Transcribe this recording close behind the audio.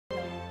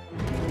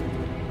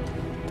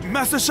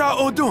Master Shao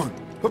Odun,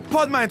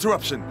 pardon my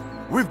interruption.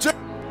 We've just...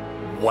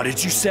 What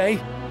did you say?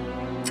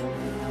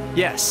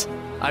 Yes,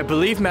 I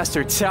believe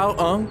Master Cao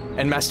Eng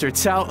and Master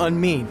Cao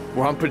Unmin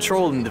were on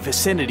patrol in the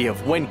vicinity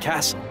of Wen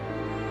Castle.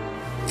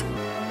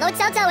 Lord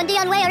Cao Cao and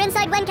Dian Wei are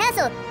inside Wen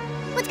Castle.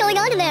 What's going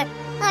on in there?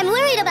 I'm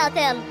worried about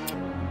them.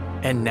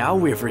 And now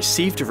we have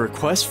received a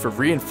request for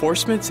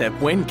reinforcements at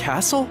Wen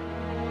Castle?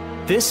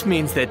 This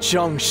means that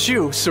Zhang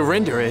Xu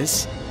surrender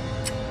is...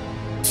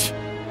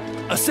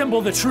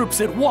 Assemble the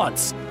troops at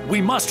once! We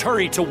must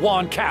hurry to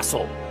Huang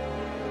Castle!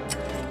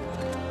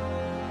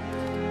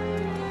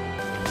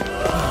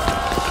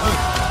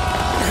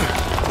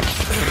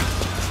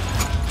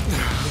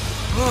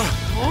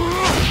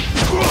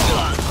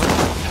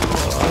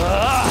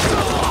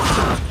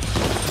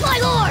 My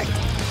lord!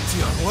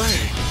 Dian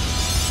Wei.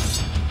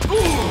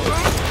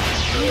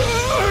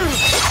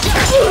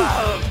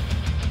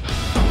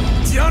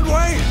 Dian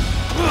Wei!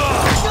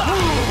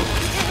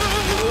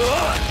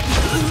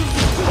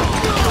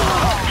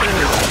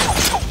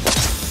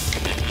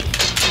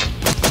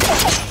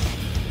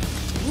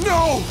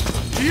 No!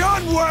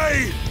 Dian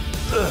Wei!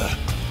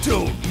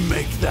 Don't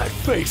make that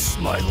face,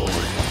 my lord.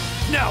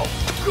 Now,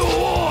 go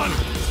on!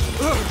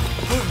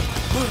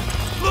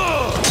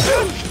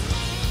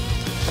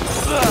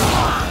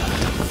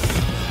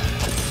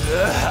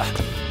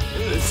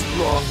 As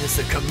long as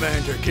the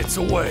commander gets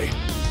away,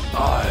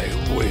 I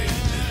win.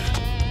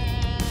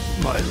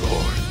 My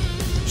lord,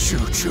 Xu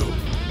Chu,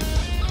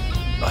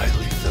 I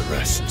leave the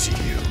rest to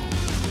you.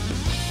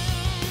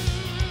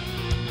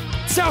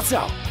 Cao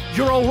Cao,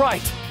 you're all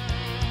right.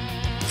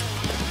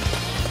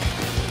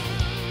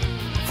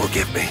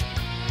 Forgive me.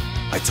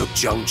 I took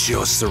Zhang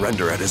Xiu's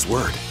surrender at his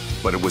word,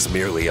 but it was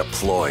merely a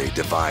ploy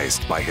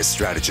devised by his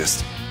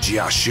strategist,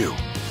 Jia Xu.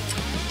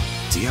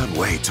 Dian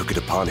Wei took it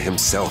upon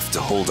himself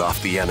to hold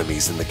off the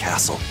enemies in the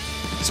castle,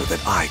 so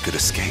that I could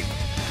escape.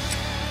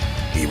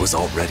 He was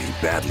already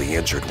badly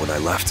injured when I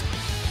left.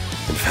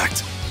 In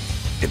fact,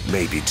 it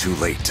may be too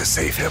late to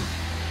save him.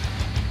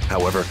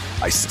 However,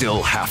 I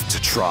still have to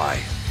try.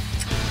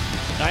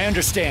 I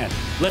understand.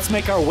 Let's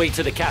make our way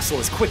to the castle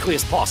as quickly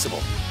as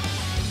possible.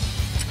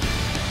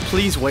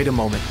 Please wait a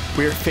moment.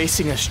 We are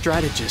facing a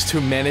strategist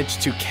who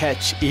managed to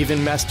catch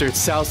even Master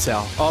Cao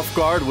Cao off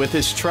guard with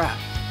his trap.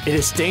 It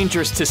is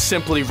dangerous to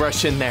simply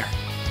rush in there.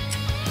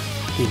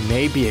 He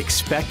may be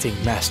expecting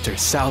Master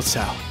Cao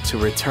Cao to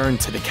return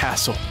to the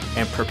castle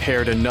and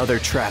prepared another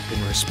trap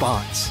in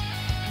response.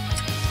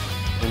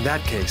 In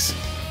that case,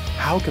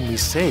 how can we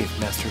save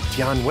Master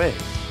Dian Wei?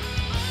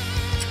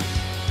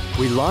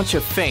 We launch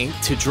a feint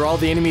to draw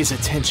the enemy's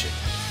attention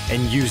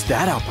and use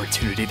that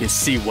opportunity to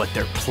see what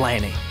they're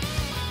planning.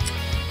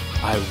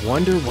 I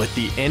wonder what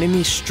the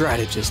enemy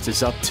strategist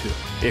is up to.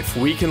 If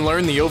we can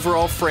learn the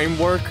overall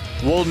framework,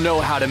 we'll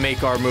know how to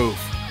make our move.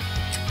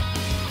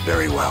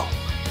 Very well.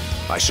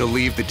 I shall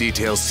leave the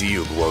details to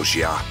you, Luo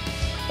Xia.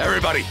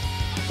 Everybody,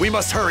 we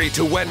must hurry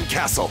to Wen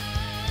Castle.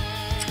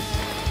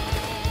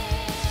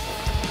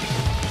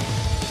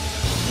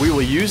 We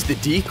will use the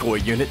decoy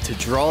unit to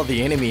draw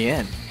the enemy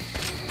in.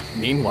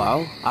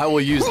 Meanwhile, I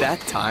will use that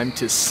time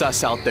to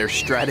suss out their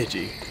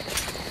strategy.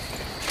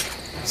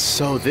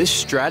 So this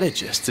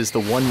strategist is the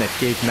one that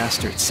gave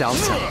Master Cao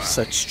Cao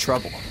such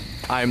trouble.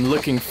 I'm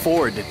looking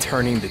forward to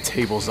turning the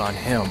tables on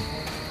him.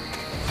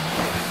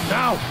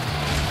 Now,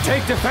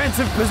 take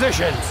defensive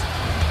positions!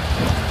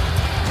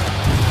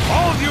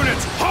 All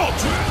units, halt!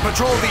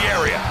 Patrol the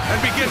area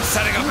and begin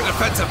setting up a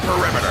defensive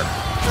perimeter.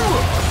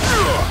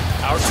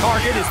 Our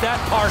target is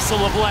that parcel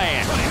of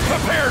land.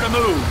 Prepare to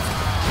move!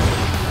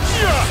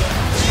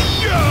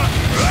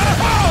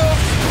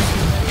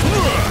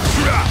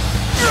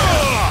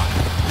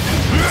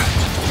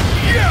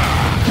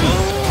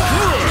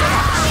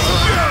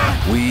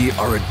 We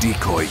are a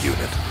decoy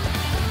unit.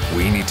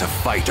 We need to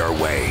fight our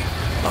way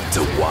up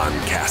to Huang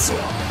Castle.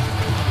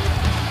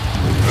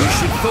 You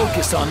should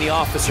focus on the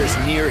officers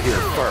near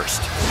here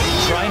first.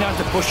 Try not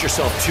to push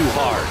yourself too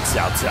hard,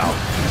 Cao Cao.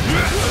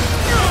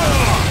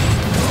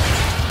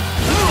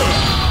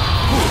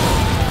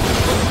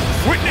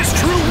 Witness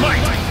true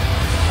might!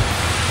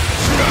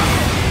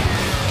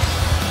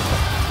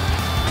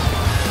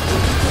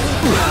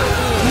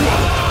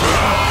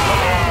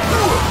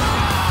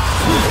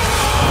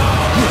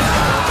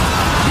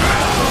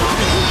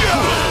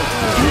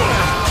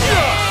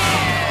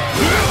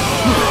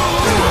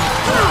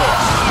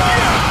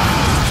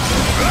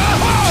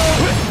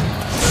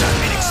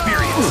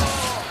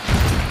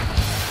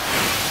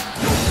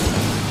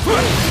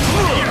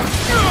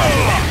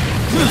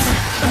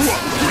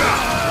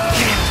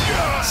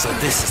 So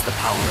this is the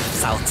power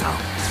of Cao Cao.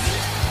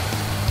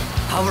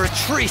 I'll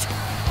retreat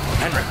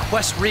and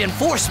request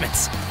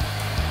reinforcements.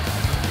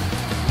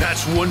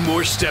 That's one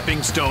more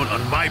stepping stone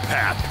on my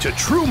path to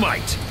true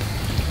might.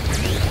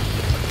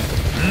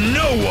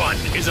 No one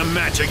is a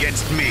match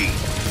against me.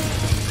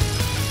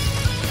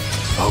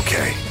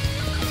 Okay.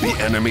 The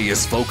enemy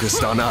is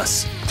focused on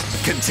us.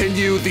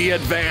 Continue the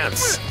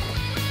advance.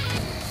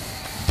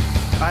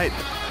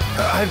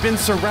 I've been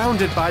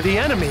surrounded by the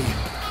enemy.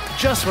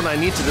 Just when I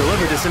need to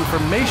deliver this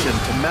information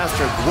to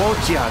Master Guo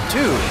Jia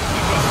too.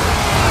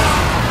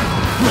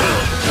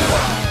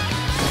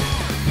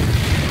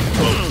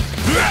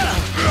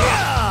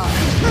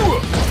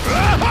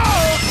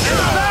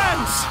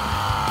 Advance!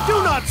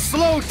 Do not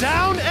slow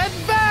down,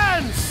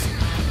 advance!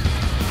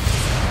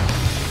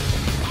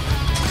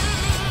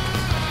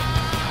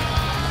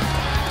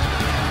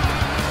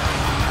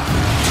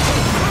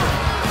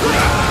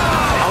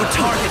 Our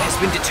target has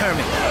been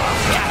determined.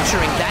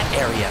 Capturing that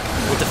area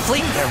will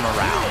deflate their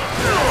morale.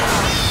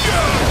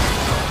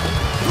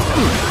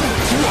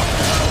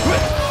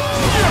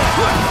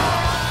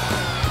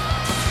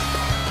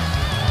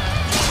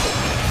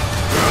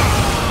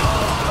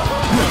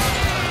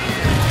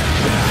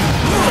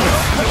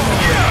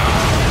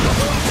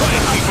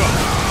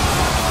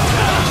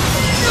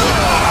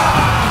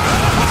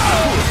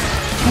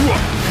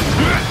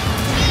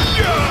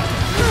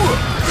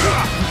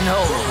 No!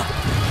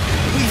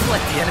 We've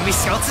let the enemy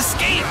scouts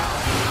escape!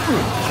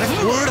 What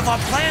if word of our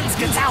plans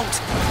gets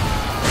out?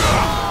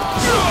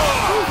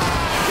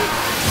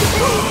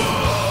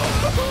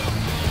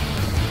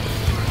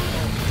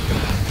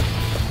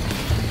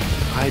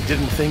 I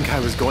didn't think I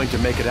was going to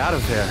make it out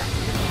of there.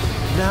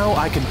 Now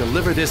I can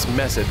deliver this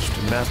message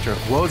to Master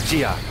Guo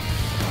Jia.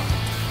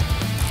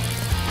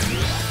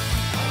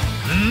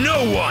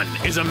 No one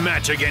is a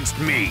match against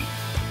me!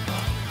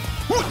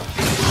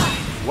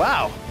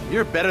 Wow,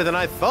 you're better than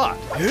I thought.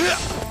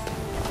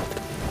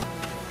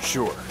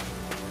 Sure.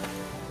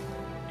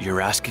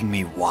 You're asking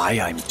me why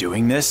I'm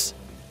doing this?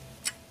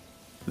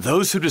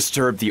 Those who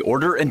disturb the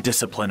order and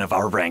discipline of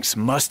our ranks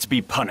must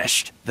be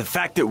punished. The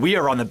fact that we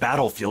are on the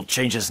battlefield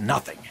changes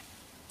nothing.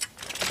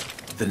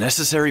 The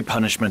necessary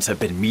punishments have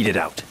been meted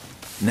out.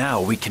 Now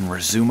we can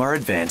resume our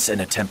advance and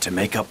attempt to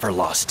make up for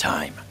lost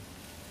time.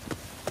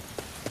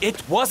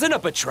 It wasn't a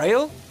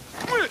betrayal?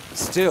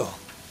 Still,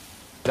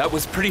 that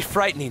was pretty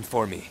frightening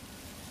for me.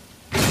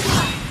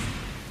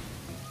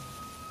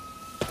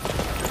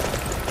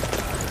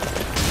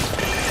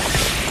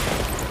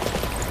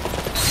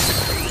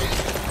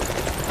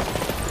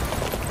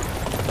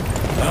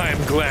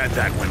 I'm glad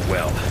that went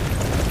well.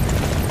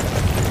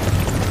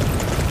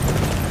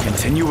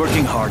 Continue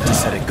working hard to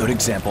set a good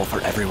example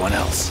for everyone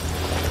else.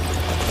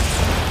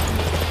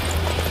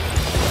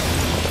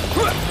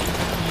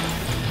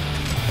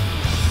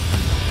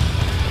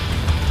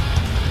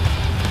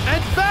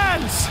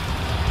 Advance!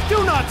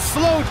 Do not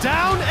slow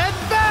down,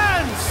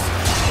 advance!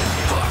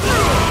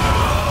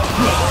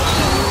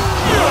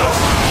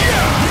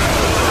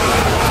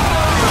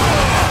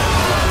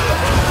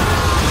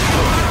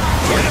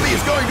 The enemy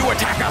is going to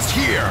attack us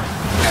here!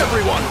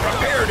 Everyone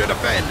prepare to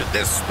defend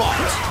this spot!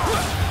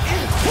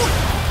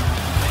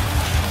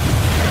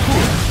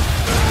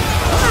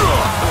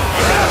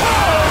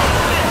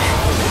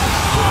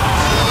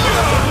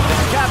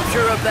 The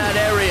capture of that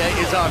area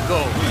is our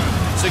goal.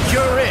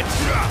 Secure it,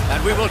 and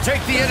we will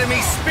take the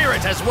enemy's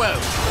spirit as well.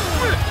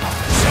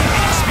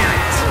 Spirit!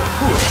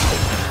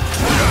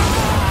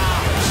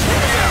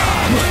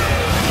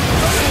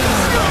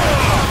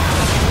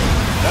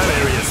 That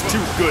area's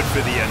too good for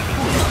the enemy.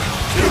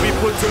 It'll be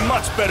put to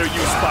much better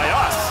use by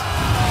us.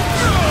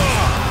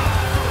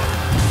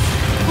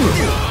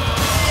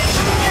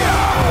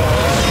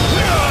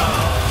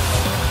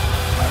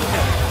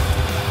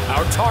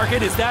 Our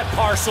target is that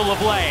parcel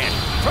of land.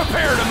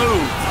 Prepare to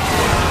move!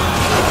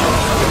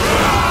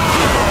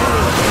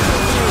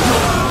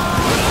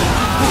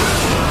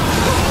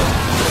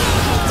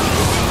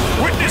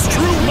 Witness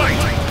true might!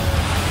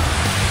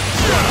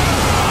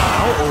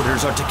 Our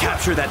orders are to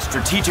capture that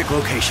strategic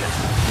location.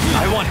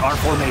 I want our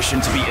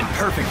formation to be in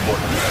perfect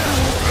order.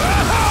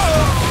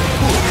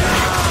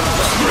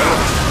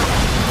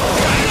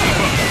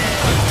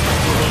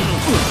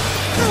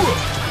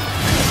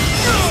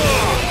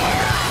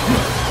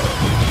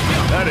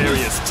 That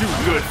area's too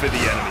good for the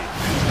enemy.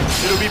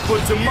 It'll be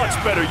put to much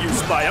better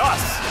use by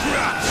us.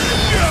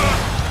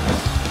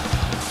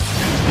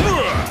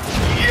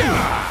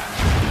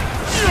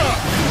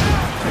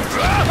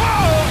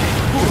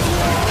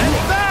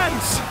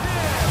 Advance!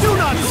 Do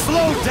not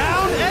slow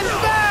down,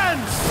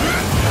 advance!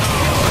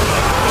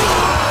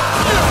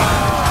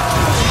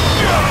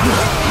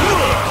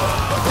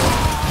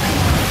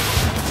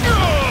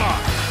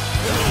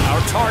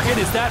 Our target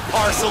is that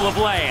parcel of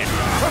land.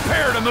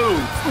 Prepare to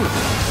move!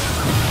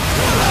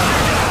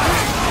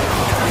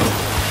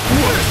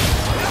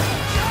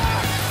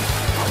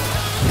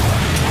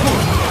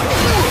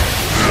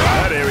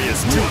 That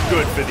area's too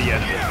good for the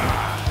enemy.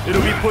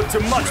 It'll be put to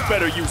much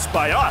better use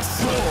by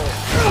us.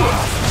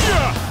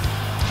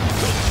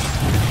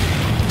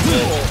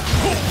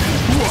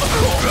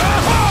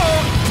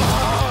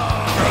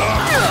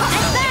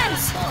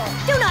 Advance!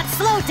 Do not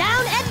slow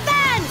down,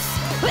 advance!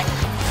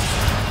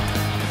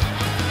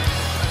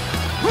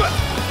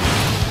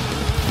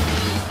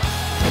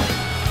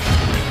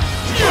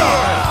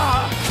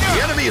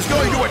 The enemy is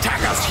going to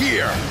attack us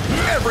here!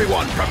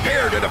 Everyone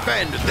prepare to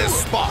defend this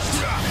spot!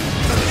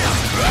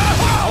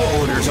 Our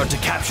orders are to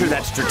capture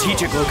that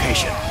strategic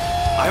location.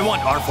 I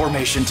want our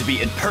formation to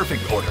be in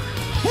perfect order.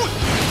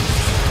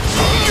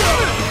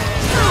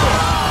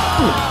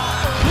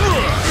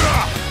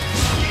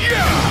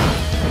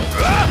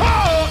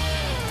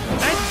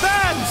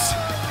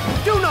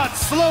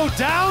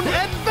 down,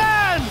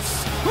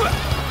 advance!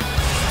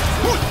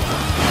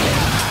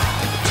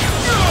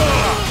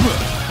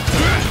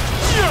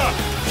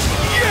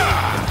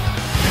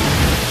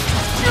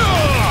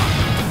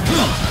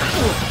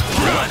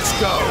 Let's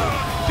go!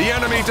 The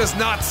enemy does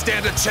not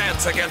stand a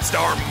chance against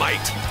our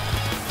might.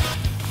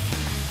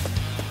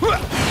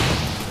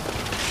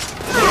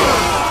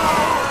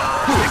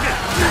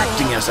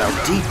 Acting as our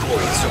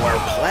decoy so our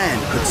plan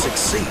could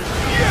succeed.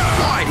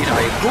 Why did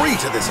I agree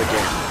to this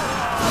again?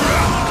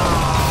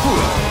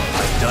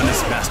 I've done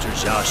as Master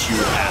Xu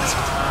asked.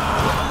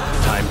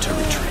 Time to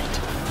retreat.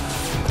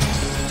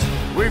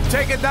 We've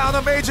taken down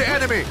a major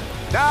enemy.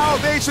 Now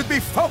they should be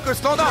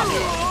focused on us.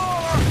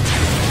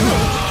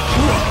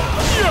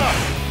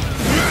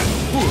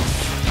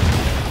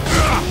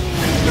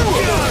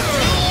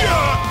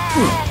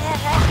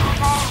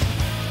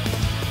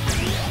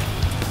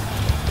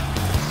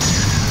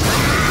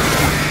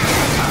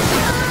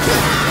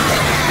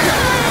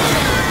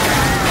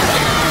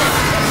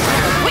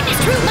 Witness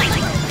true might!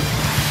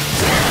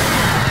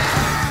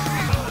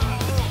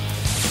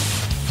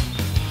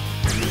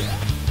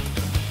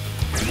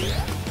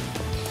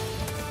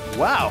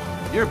 Wow,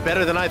 you're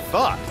better than I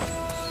thought.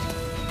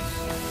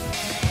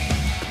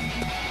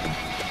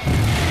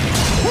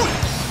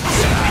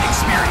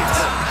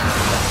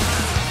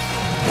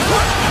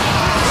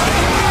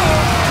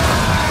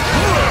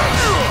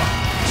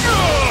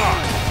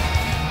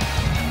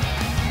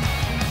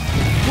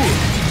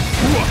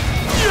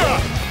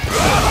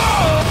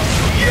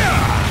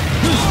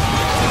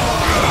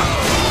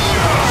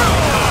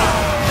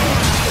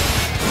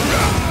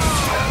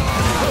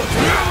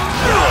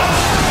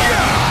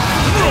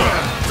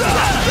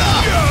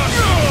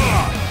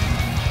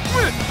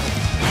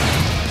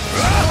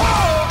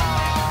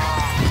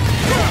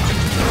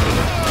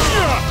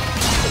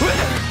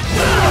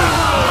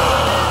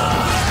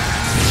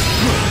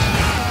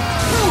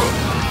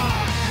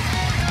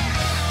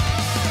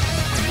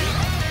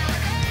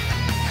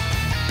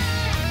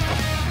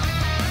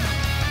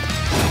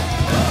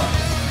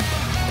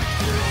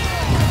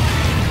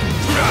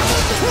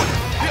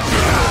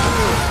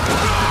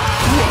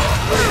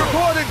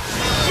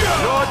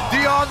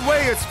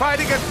 Is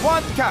fighting at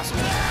one castle.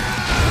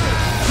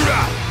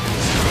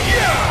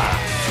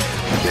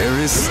 There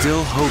is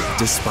still hope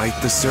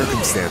despite the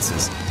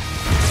circumstances.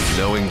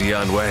 Knowing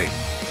Dian Wei,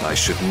 I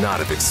should not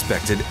have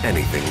expected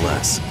anything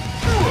less.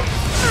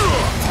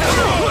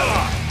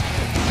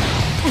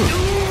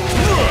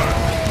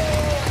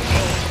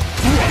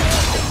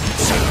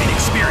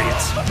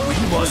 Inexperience. We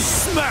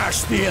must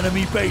smash the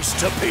enemy base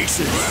to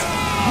pieces.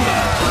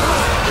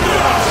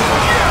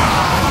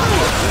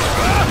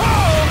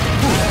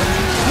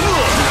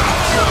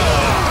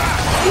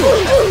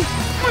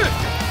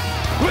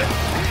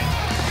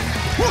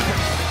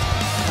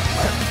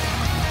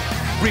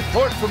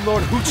 Report from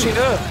Lord Hu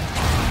Qing'e.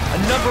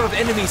 A number of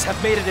enemies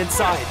have made it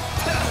inside.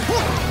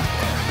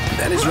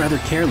 That is rather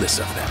careless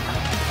of them.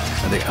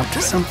 Are they up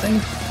to something?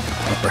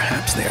 Or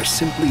perhaps they are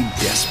simply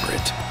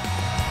desperate.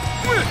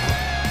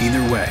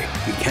 Either way,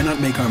 we cannot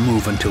make our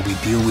move until we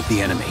deal with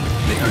the enemy.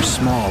 They are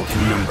small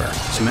in number,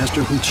 so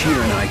Master Hu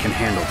Qing'e and I can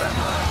handle them.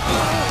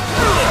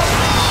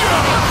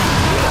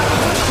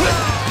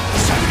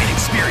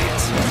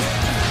 Inexperience.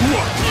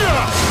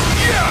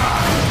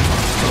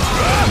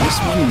 This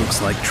one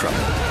looks like trouble. I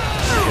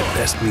had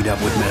best meet up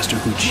with Master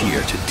Hu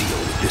Qing'e to deal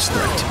with this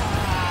threat.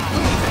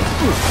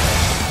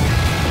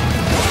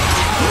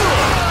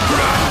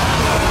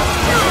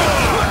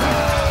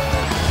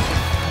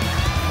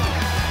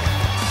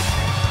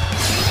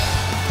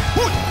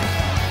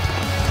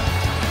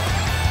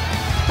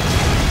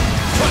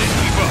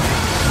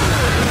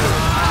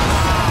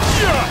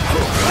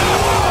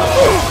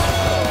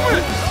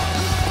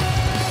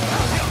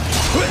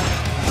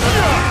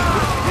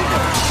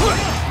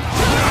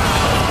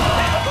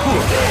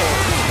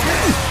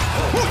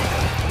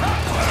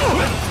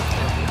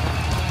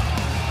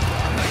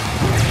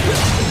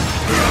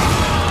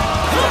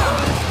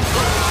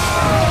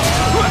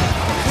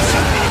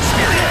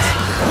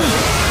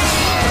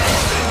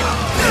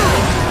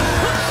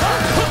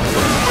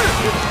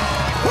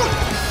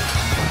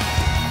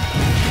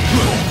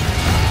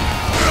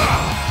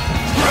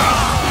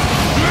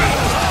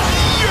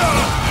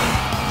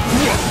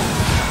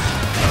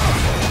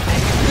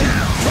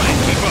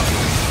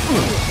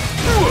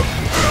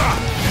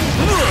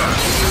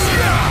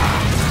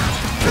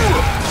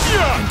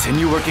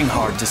 Continue working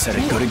hard to set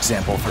a good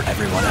example for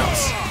everyone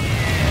else.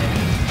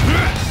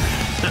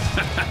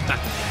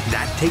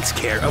 That takes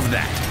care of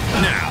that.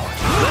 Now,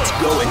 let's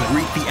go and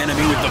greet the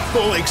enemy with the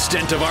full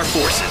extent of our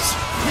forces.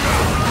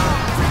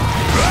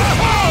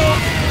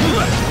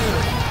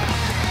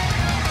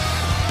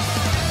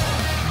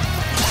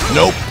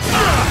 Nope.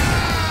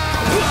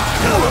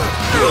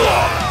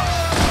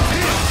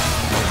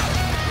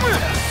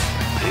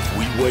 If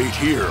we wait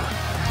here,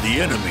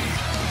 the enemy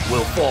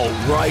will fall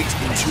right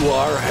into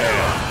our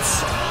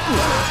hands.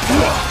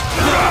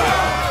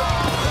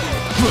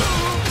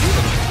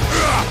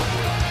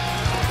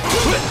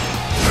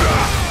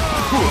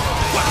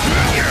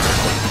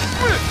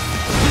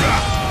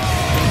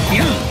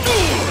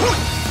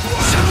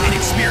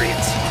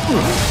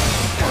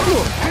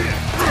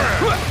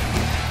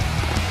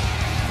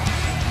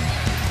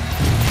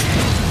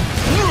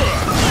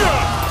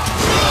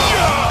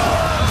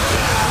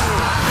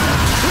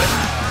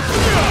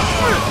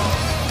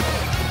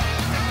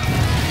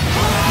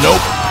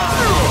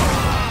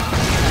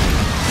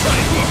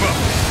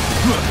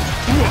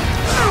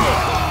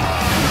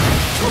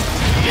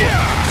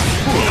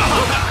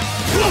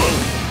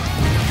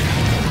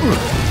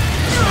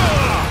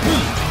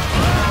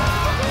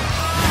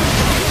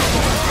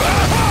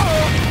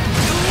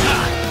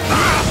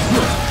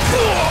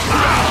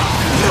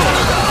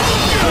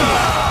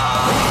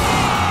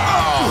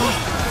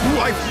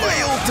 I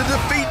failed to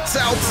defeat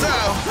Cao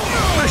Cao!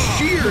 The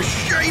sheer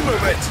shame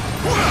of it!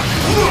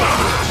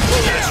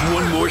 That's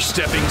one more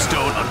stepping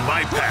stone on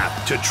my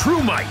path to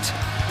true might!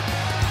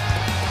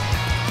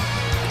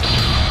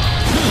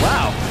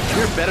 Wow,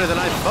 you're better than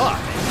I thought.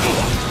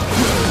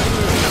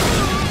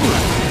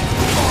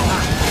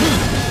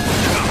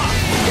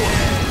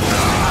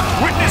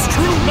 Witness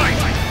true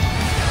might!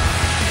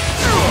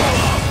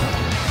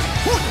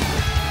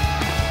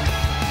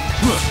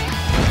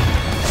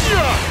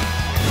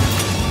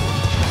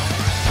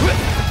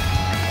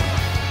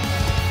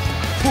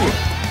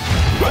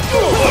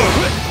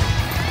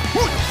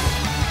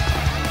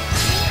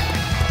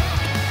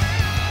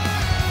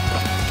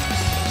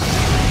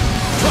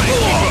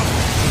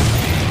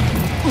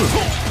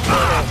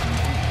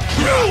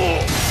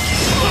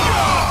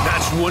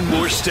 That's one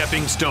more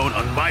stepping stone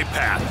on my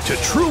path to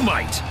true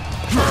might!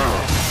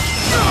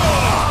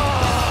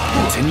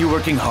 Continue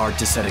working hard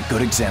to set a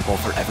good example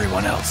for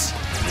everyone else.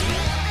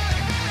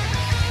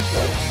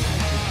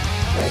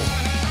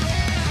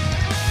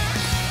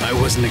 I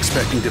wasn't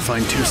expecting to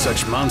find two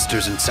such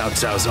monsters in Cao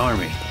Cao's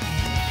army.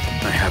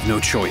 I have no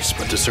choice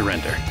but to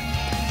surrender.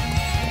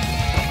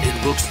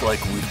 It looks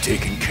like we've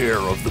taken care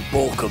of the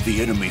bulk of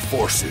the enemy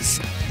forces.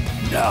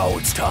 Now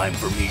it's time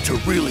for me to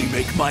really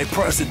make my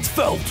presence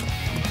felt.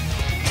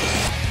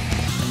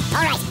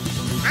 All right,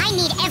 I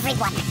need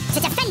everyone to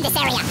defend this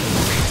area.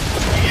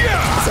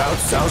 Cao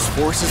Cao's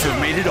forces have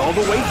made it all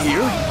the way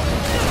here?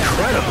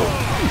 Incredible.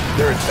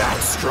 They're that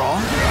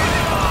strong?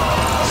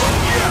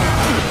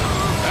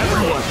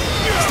 Everyone,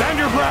 stand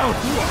your ground!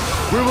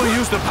 We will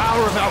use the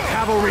power of our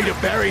cavalry to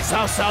bury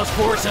Cao Cao's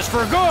forces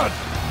for good!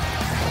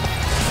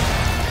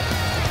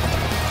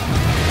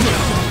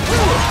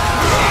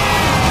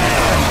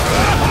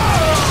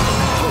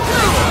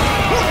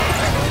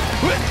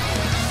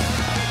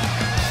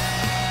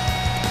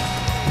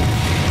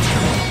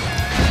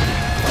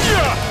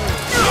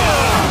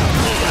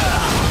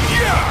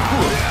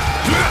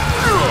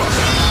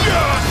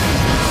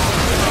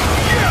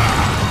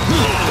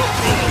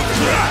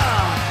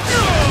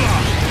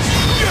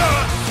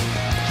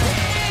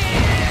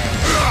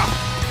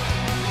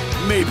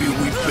 Maybe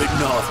we've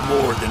bitten off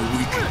more than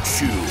we can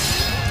chew.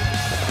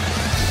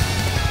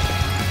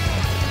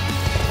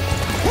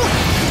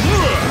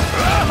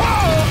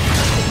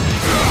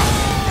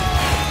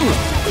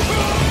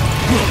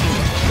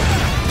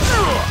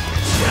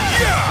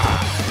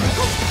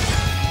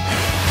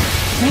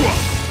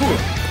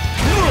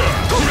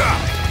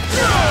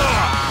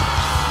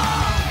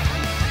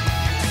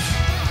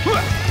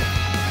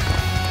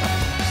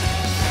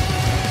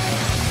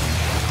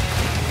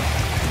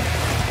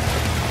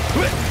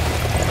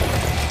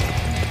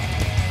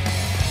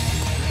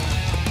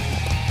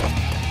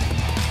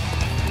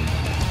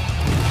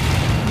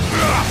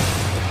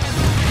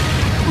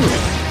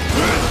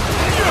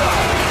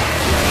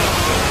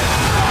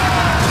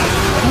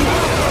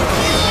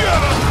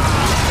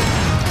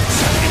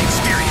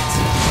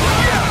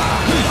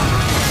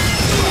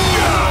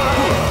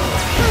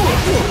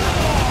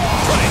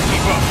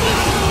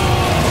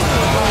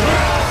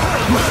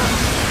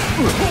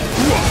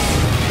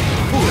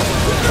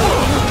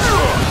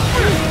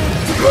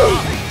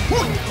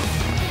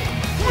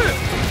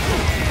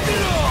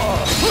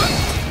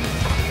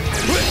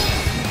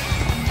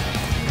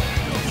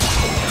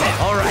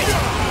 All right.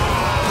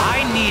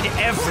 I need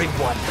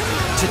everyone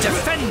to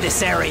defend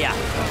this area.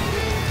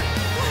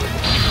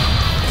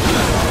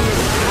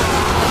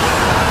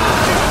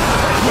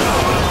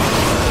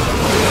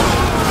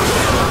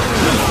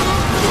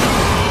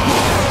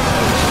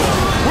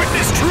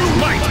 Witness true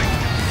might!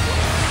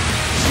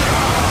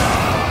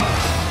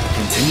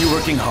 Continue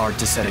working hard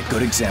to set a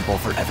good example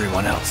for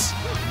everyone else.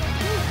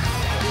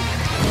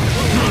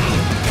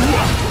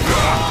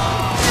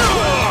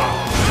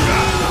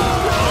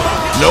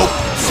 Nope.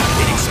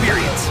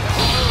 Inexperience.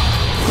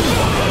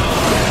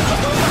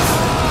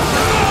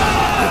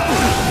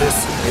 This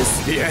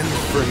is the end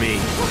for me.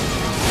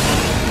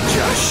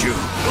 Jashu.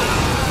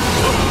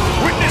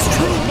 Witness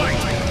true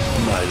might!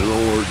 My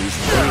lord is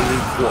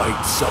really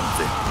quite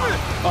something.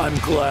 I'm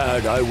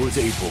glad I was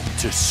able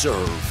to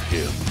serve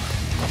him.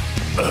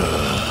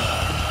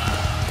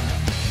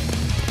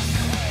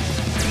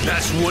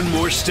 That's one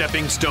more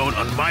stepping stone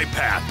on my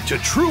path to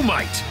true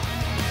might!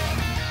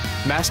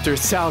 Master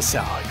Cao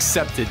Cao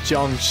accepted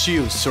Zhang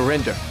Xiu's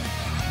surrender.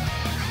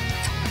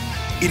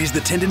 It is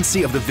the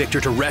tendency of the victor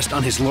to rest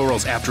on his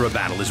laurels after a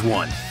battle is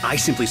won. I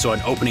simply saw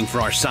an opening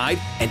for our side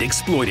and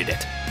exploited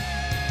it.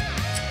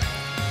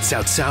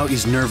 Cao Cao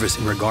is nervous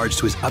in regards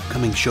to his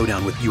upcoming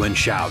showdown with Yuan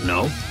Shao,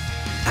 no?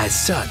 As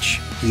such,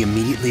 he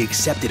immediately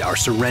accepted our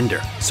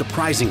surrender,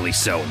 surprisingly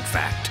so, in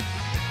fact.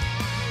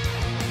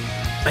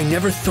 I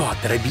never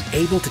thought that I'd be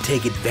able to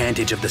take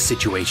advantage of the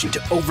situation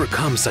to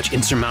overcome such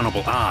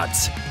insurmountable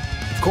odds.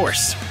 Of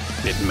course,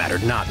 it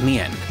mattered not in the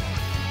end.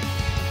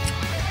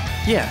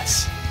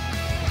 Yes.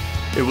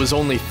 It was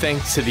only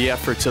thanks to the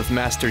efforts of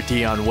Master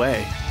Dian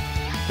Wei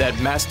that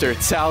Master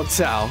Cao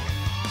Cao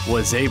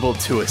was able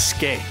to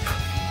escape.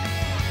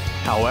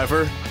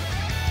 However,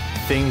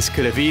 things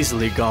could have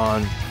easily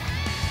gone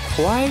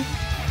quite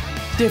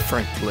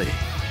differently.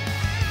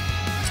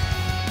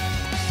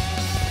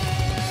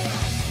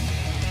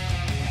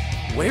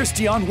 Where's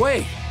Dian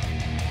Wei?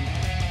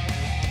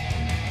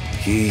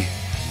 He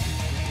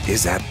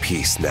is at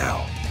peace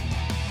now.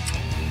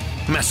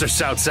 Master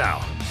Cao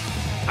Cao,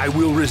 I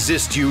will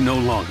resist you no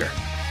longer.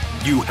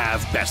 You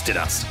have bested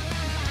us.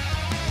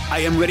 I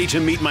am ready to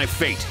meet my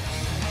fate,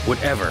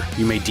 whatever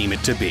you may deem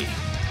it to be.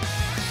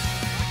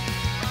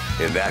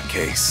 In that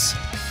case,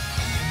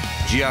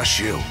 Jia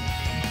Xu,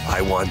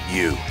 I want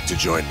you to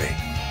join me.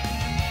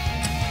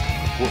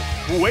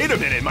 Wait a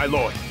minute, my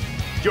lord.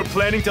 You're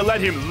planning to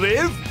let him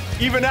live?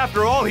 Even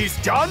after all he's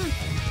done?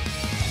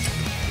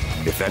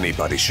 If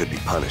anybody should be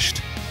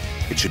punished,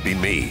 it should be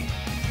me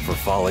for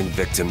falling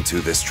victim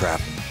to this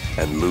trap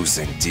and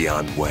losing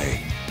Dian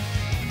Wei.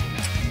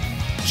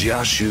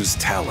 Jia Xu's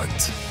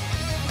talent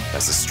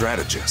as a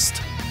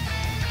strategist,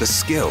 the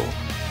skill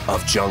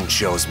of Zheng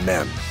Qiu's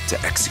men to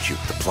execute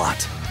the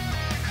plot.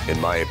 In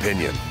my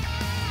opinion,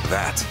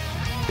 that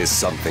is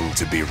something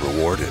to be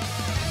rewarded,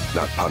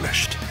 not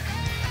punished.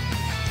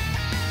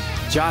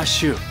 Jia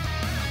Xu,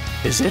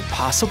 is it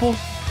possible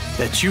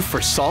that you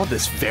foresaw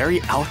this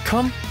very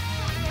outcome?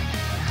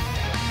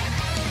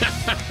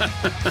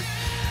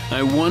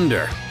 I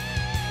wonder.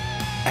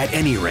 At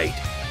any rate,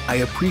 I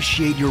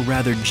appreciate your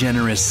rather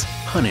generous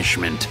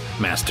punishment,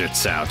 Master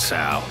Cao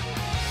Cao.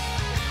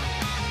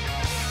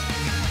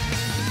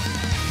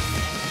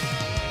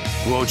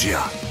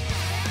 Guojia,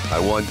 I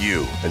want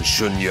you and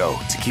Shun Yo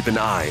to keep an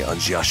eye on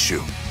Jia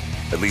Xu,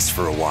 at least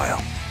for a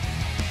while.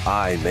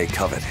 I may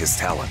covet his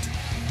talent,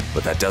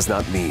 but that does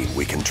not mean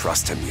we can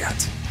trust him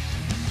yet.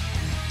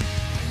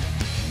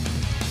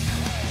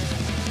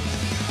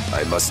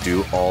 I must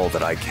do all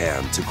that I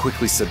can to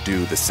quickly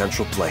subdue the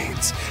Central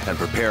Plains and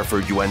prepare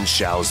for Yuan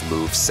Shao's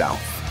move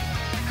south.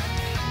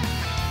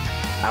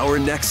 Our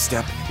next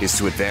step is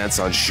to advance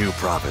on Shu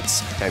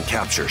Province and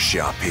capture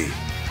Xiapi.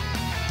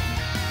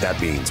 That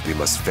means we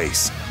must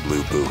face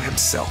Lu Bu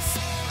himself.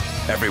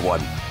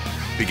 Everyone,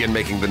 begin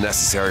making the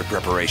necessary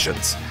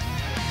preparations.